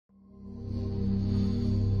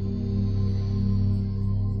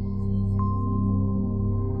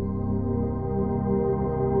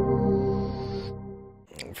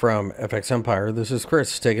from FXEmpire. This is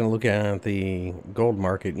Chris taking a look at the gold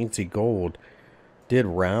market. You can see gold did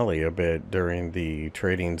rally a bit during the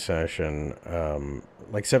trading session,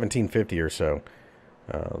 like 1750 or so.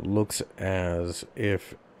 Looks as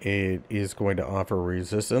if it is going to offer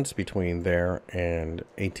resistance between there and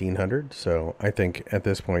 1800. So I think at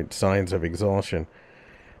this point, signs of exhaustion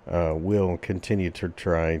will continue to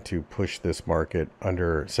try to push this market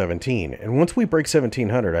under 17. And once we break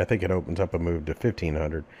 1700, I think it opens up a move to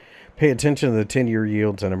 1500. Pay attention to the 10-year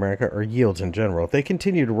yields in America, or yields in general. If they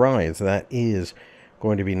continue to rise, that is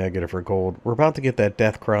going to be negative for gold. We're about to get that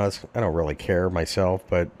death cross. I don't really care myself,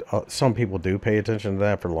 but some people do pay attention to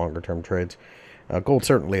that for longer term trades. Gold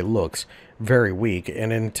certainly looks very weak,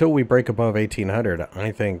 and until we break above 1800,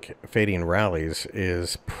 I think fading rallies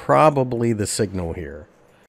is probably the signal here.